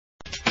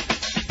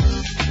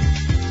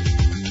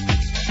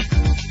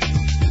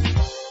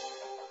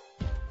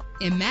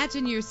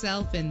Imagine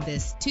yourself in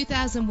this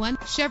 2001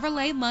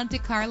 Chevrolet Monte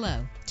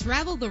Carlo.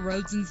 Travel the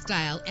roads in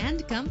style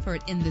and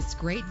comfort in this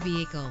great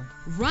vehicle.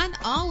 Run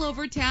all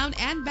over town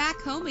and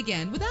back home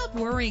again without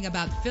worrying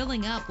about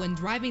filling up when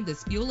driving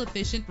this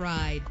fuel-efficient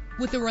ride.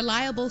 With a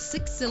reliable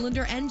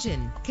 6-cylinder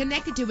engine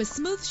connected to a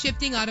smooth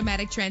shifting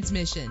automatic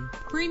transmission,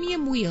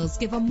 premium wheels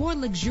give a more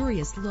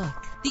luxurious look.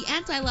 The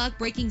anti-lock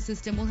braking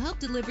system will help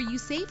deliver you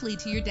safely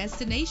to your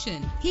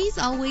destination. He's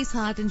always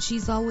hot and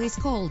she's always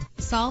cold.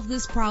 Solve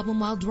this problem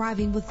while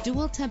driving with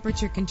dual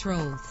temperature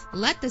controls.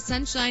 Let the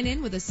sunshine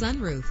in with a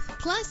sunroof.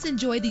 Plus,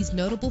 enjoy these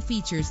notable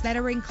features that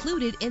are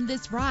included in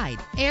this ride: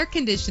 air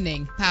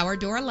conditioning, power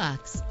door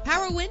locks,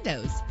 power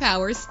windows,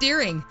 power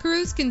steering,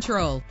 cruise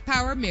control,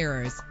 power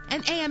mirrors,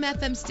 an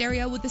AM/FM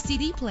stereo with a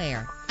CD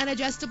player, an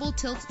adjustable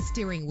tilt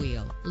steering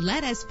wheel.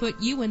 Let us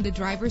put you in the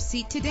driver's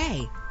seat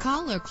today.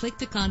 Call or click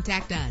to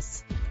contact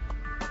us.